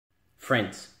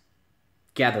Friends,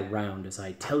 gather round as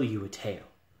I tell you a tale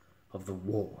of the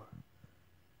war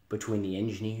between the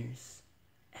engineers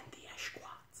and the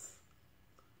Eshquats.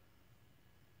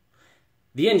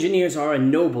 The engineers are a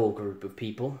noble group of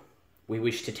people. We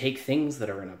wish to take things that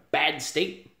are in a bad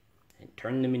state and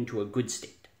turn them into a good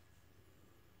state.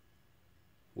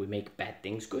 We make bad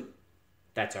things good.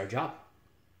 That's our job.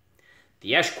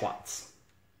 The Eshquats,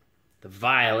 the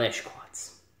vile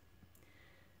Eshquats,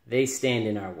 they stand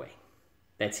in our way.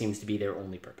 That seems to be their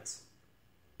only purpose.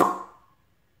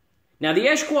 Now, the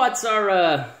Eshquats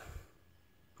are,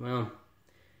 well,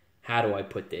 how do I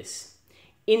put this?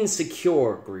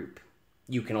 Insecure group.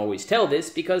 You can always tell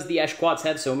this because the Eshquats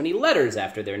have so many letters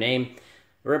after their name,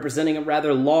 representing a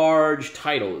rather large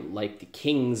title, like the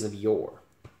kings of yore.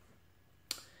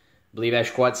 I believe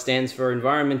Eshquat stands for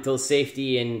environmental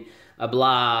safety and a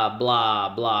blah,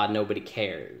 blah, blah, nobody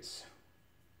cares.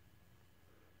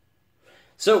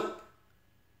 So,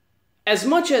 as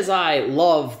much as I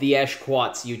love the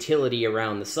Eshquat's utility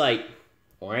around the site,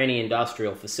 or any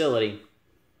industrial facility,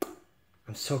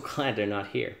 I'm so glad they're not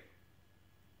here.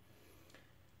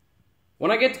 When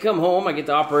I get to come home, I get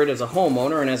to operate as a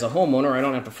homeowner, and as a homeowner, I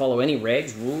don't have to follow any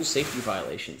regs, rules, safety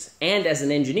violations. And as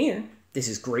an engineer, this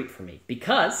is great for me,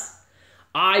 because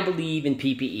I believe in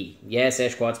PPE. Yes,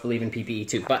 Eshquats believe in PPE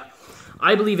too, but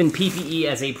I believe in PPE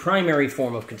as a primary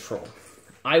form of control.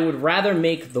 I would rather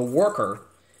make the worker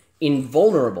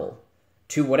invulnerable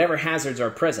to whatever hazards are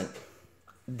present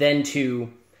than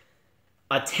to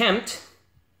attempt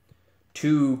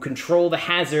to control the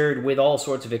hazard with all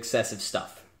sorts of excessive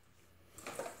stuff.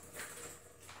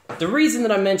 The reason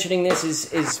that I'm mentioning this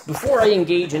is before I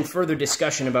engage in further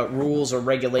discussion about rules or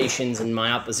regulations and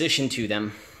my opposition to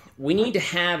them, we need to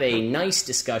have a nice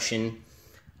discussion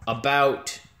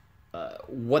about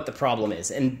what the problem is.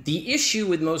 And the issue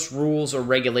with most rules or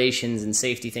regulations and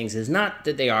safety things is not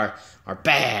that they are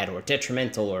bad or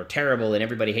detrimental or terrible and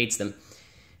everybody hates them.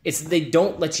 It's that they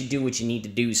don't let you do what you need to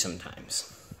do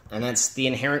sometimes. And that's the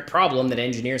inherent problem that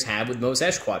engineers have with most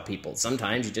Eshquat people.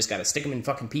 Sometimes you just got to stick them in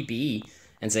fucking PPE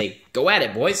and say, go at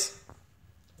it, boys.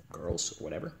 Girls, or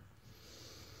whatever.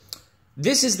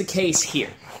 This is the case here.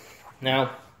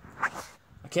 Now,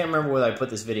 I can't remember whether I put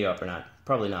this video up or not.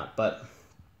 Probably not, but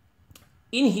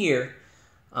in here,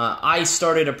 I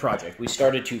started a project. We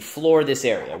started to floor this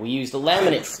area. We used a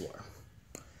laminate floor.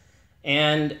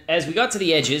 And as we got to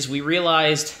the edges, we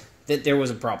realized that there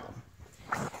was a problem.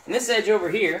 In this edge over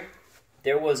here,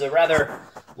 there was a rather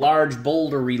large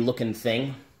bouldery looking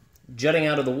thing jutting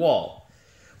out of the wall.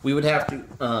 We would have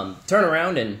to turn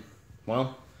around and,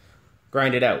 well,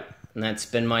 grind it out. And that's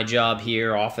been my job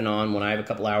here off and on when I have a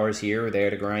couple hours here or there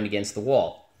to grind against the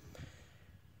wall.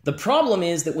 The problem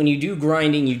is that when you do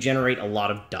grinding, you generate a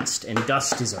lot of dust, and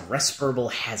dust is a respirable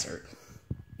hazard.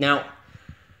 Now,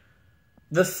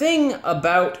 the thing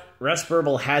about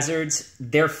respirable hazards,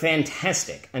 they're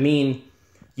fantastic. I mean,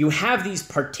 you have these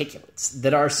particulates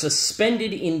that are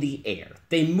suspended in the air.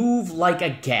 They move like a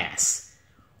gas.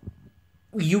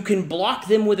 You can block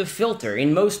them with a filter.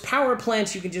 In most power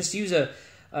plants, you can just use an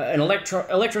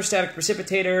electrostatic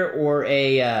precipitator or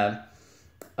a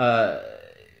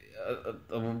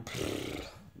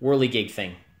whirligig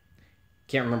thing.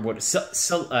 Can't remember what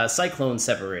cyclone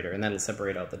separator, and that'll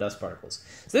separate out the dust particles.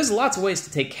 So there's lots of ways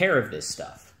to take care of this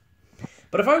stuff.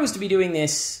 But if I was to be doing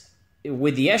this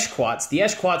with the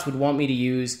Eshquats would want me to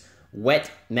use wet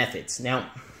methods.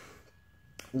 Now,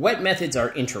 wet methods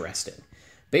are interesting.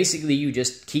 Basically, you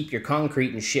just keep your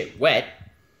concrete and shit wet,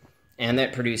 and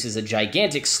that produces a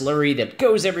gigantic slurry that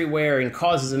goes everywhere and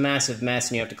causes a massive mess,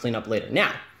 and you have to clean up later.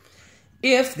 Now,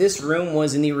 if this room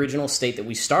was in the original state that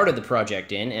we started the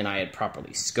project in, and I had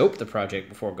properly scoped the project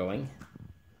before going,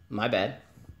 my bad,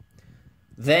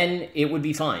 then it would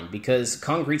be fine, because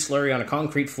concrete slurry on a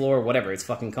concrete floor, whatever, it's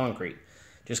fucking concrete.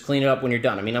 Just clean it up when you're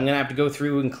done. I mean, I'm going to have to go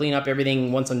through and clean up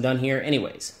everything once I'm done here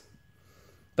anyways.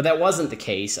 But that wasn't the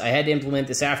case. I had to implement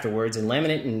this afterwards, and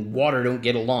laminate and water don't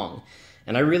get along.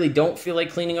 And I really don't feel like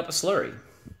cleaning up a slurry.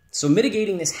 So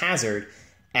mitigating this hazard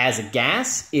as a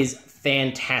gas is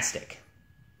fantastic.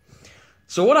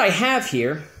 So what I have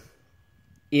here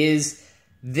is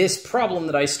this problem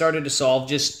that I started to solve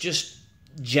just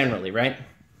generally, right?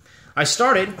 I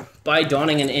started by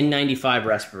donning an N95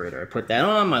 respirator. I put that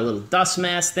on, my little dust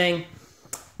mask thing,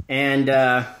 and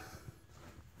all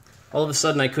of a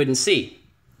sudden I couldn't see.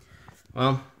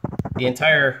 Well, the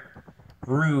entire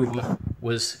room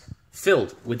was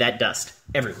filled with that dust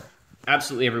everywhere,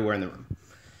 absolutely everywhere in the room.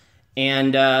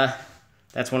 And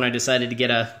that's when I decided to get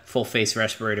a full-face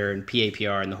respirator and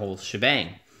PAPR and the whole shebang.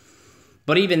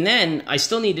 But even then, I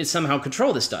still needed to somehow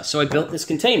control this dust. So I built this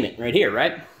containment right here,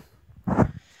 right?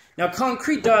 Now,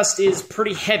 concrete dust is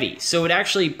pretty heavy, so it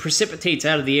actually precipitates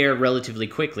out of the air relatively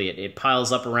quickly. It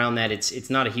piles up around that. It's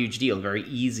not a huge deal, very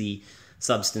easy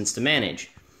substance to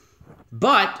manage.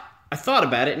 But I thought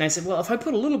about it, and I said, well, if I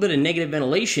put a little bit of negative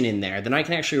ventilation in there, then I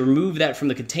can actually remove that from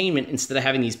the containment instead of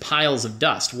having these piles of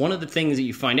dust. One of the things that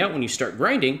you find out when you start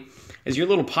grinding is your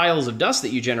little piles of dust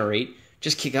that you generate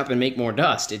just kick up and make more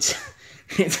dust.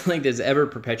 It's like this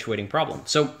ever-perpetuating problem.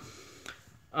 So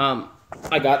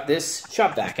I got this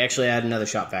shop vac. Actually, I had another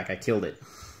shop vac. I killed it.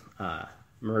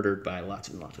 Murdered by lots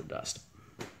and lots of dust.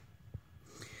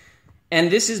 And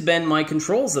this has been my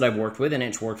controls that I've worked with, and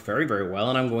it's worked very, very well,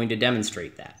 and I'm going to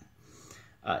demonstrate that.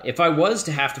 If I was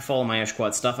to have to follow my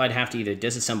Ashquat stuff, I'd have to either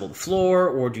disassemble the floor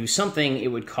or do something. It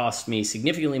would cost me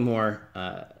significantly more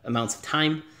amounts of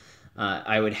time.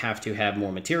 I would have to have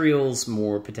more materials,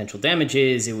 more potential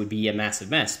damages. It would be a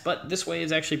massive mess. But this way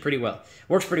is actually pretty well.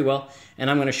 Works pretty well, and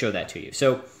I'm going to show that to you.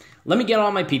 So let me get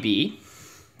all my PPE,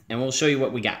 and we'll show you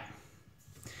what we got.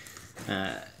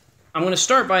 I'm going to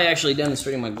start by actually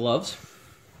demonstrating my gloves.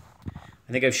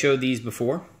 I think I've showed these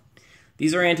before.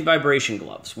 These are anti-vibration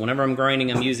gloves. Whenever I'm grinding,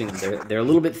 I'm using them. They're a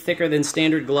little bit thicker than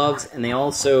standard gloves, and they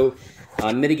also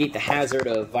mitigate the hazard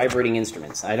of vibrating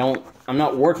instruments. I'm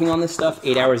not working on this stuff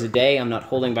 8 hours a day. I'm not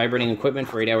holding vibrating equipment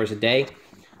for 8 hours a day,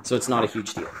 so it's not a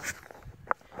huge deal.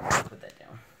 Put that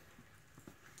down.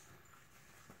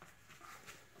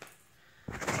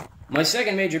 My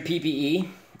second major PPE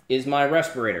is my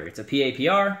respirator. It's a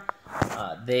PAPR.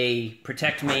 They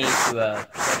protect me to a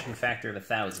protection factor of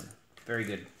 1,000. Very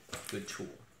good tool.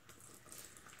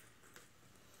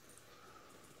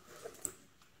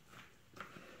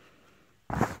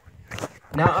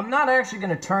 Now, I'm not actually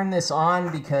going to turn this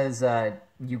on because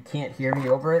you can't hear me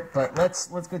over it, but let's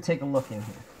go take a look in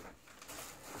here.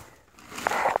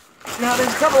 Now,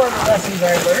 there's a couple other lessons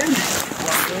I learned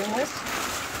while doing this.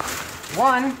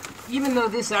 One, even though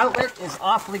this outlet is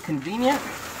awfully convenient,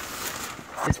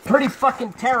 it's pretty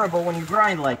fucking terrible when you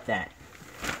grind like that.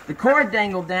 The cord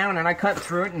dangled down and I cut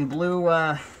through it and blew,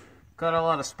 got a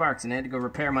lot of sparks, and I had to go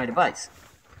repair my device.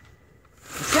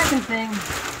 The second thing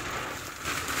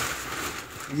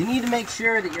is you need to make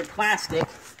sure that your plastic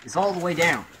is all the way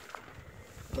down.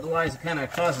 Otherwise it kind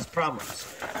of causes problems.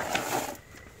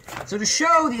 So to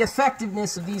show the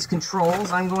effectiveness of these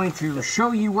controls, I'm going to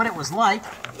show you what it was like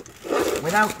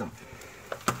without them.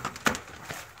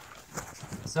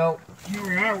 So here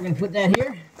we are, we're going to put that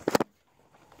here.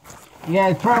 You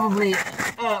guys probably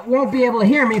won't be able to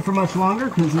hear me for much longer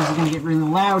because this is going to get really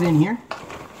loud in here.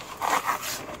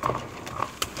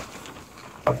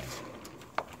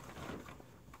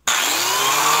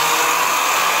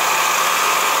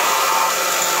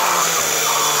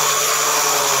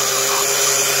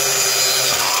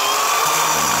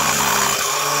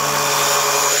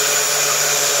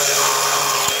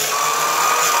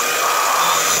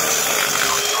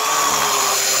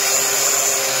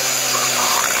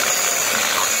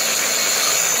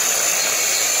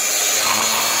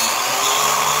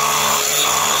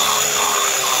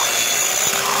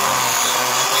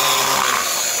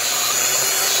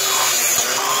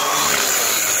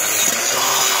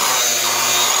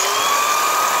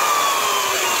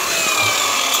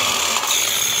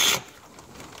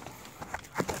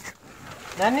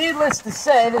 Now, needless to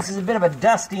say, this is a bit of a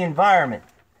dusty environment.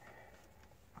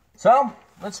 So,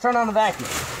 let's turn on the vacuum.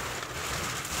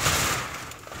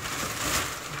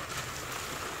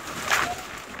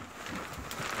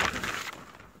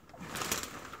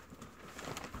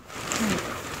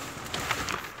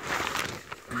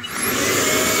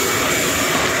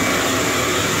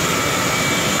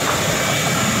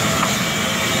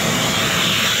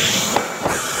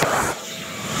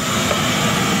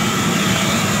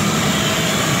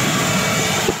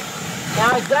 Now,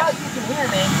 I doubt you can hear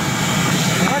me.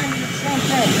 I'm running the same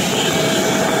thing.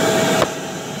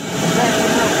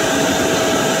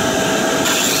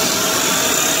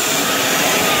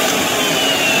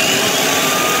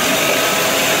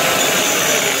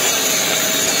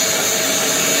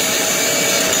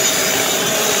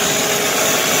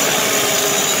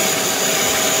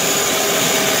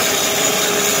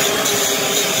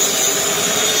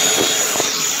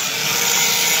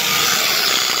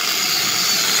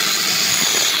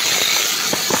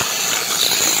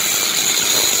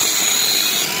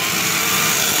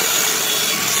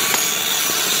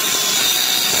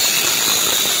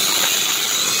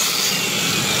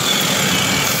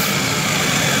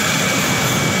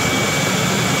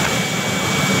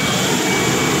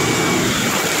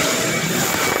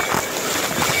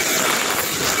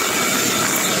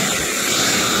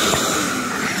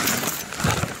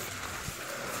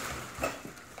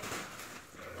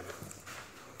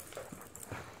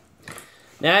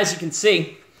 Now, as you can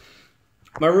see,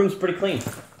 my room's pretty clean.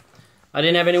 I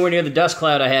didn't have anywhere near the dust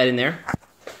cloud I had in there.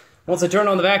 Once I turned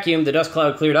on the vacuum, the dust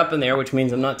cloud cleared up in there, which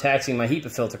means I'm not taxing my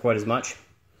HEPA filter quite as much.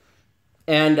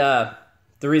 And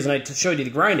the reason I showed you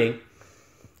the grinding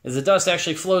is the dust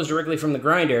actually flows directly from the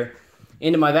grinder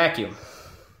into my vacuum.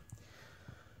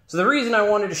 So the reason I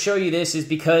wanted to show you this is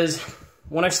because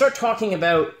when I start talking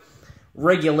about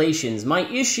regulations, my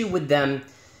issue with them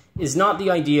is not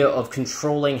the idea of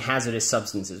controlling hazardous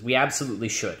substances. We absolutely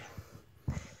should.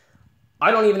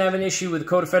 I don't even have an issue with the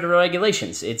Code of Federal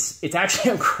Regulations. It's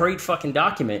actually a great fucking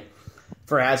document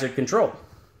for hazard control.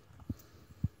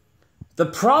 The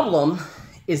problem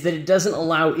is that it doesn't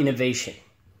allow innovation.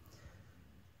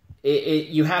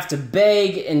 You have to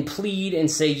beg and plead and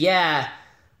say, yeah,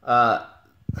 I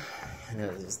know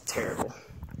this is terrible.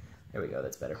 There we go,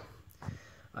 that's better.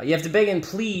 You have to beg and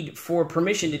plead for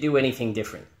permission to do anything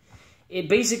different. It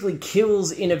basically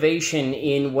kills innovation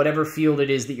in whatever field it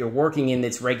is that you're working in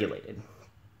that's regulated.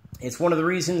 It's one of the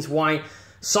reasons why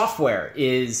software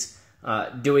is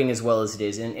doing as well as it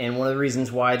is, and one of the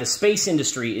reasons why the space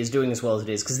industry is doing as well as it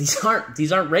is, because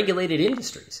these aren't regulated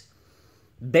industries.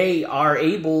 They are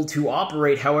able to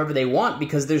operate however they want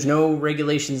because there's no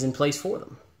regulations in place for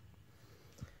them.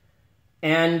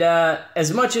 And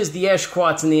as much as the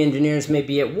Eshquats and the engineers may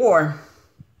be at war,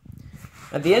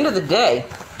 at the end of the day,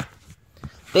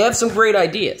 they have some great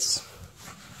ideas.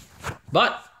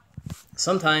 But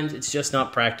sometimes it's just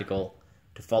not practical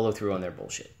to follow through on their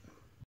bullshit.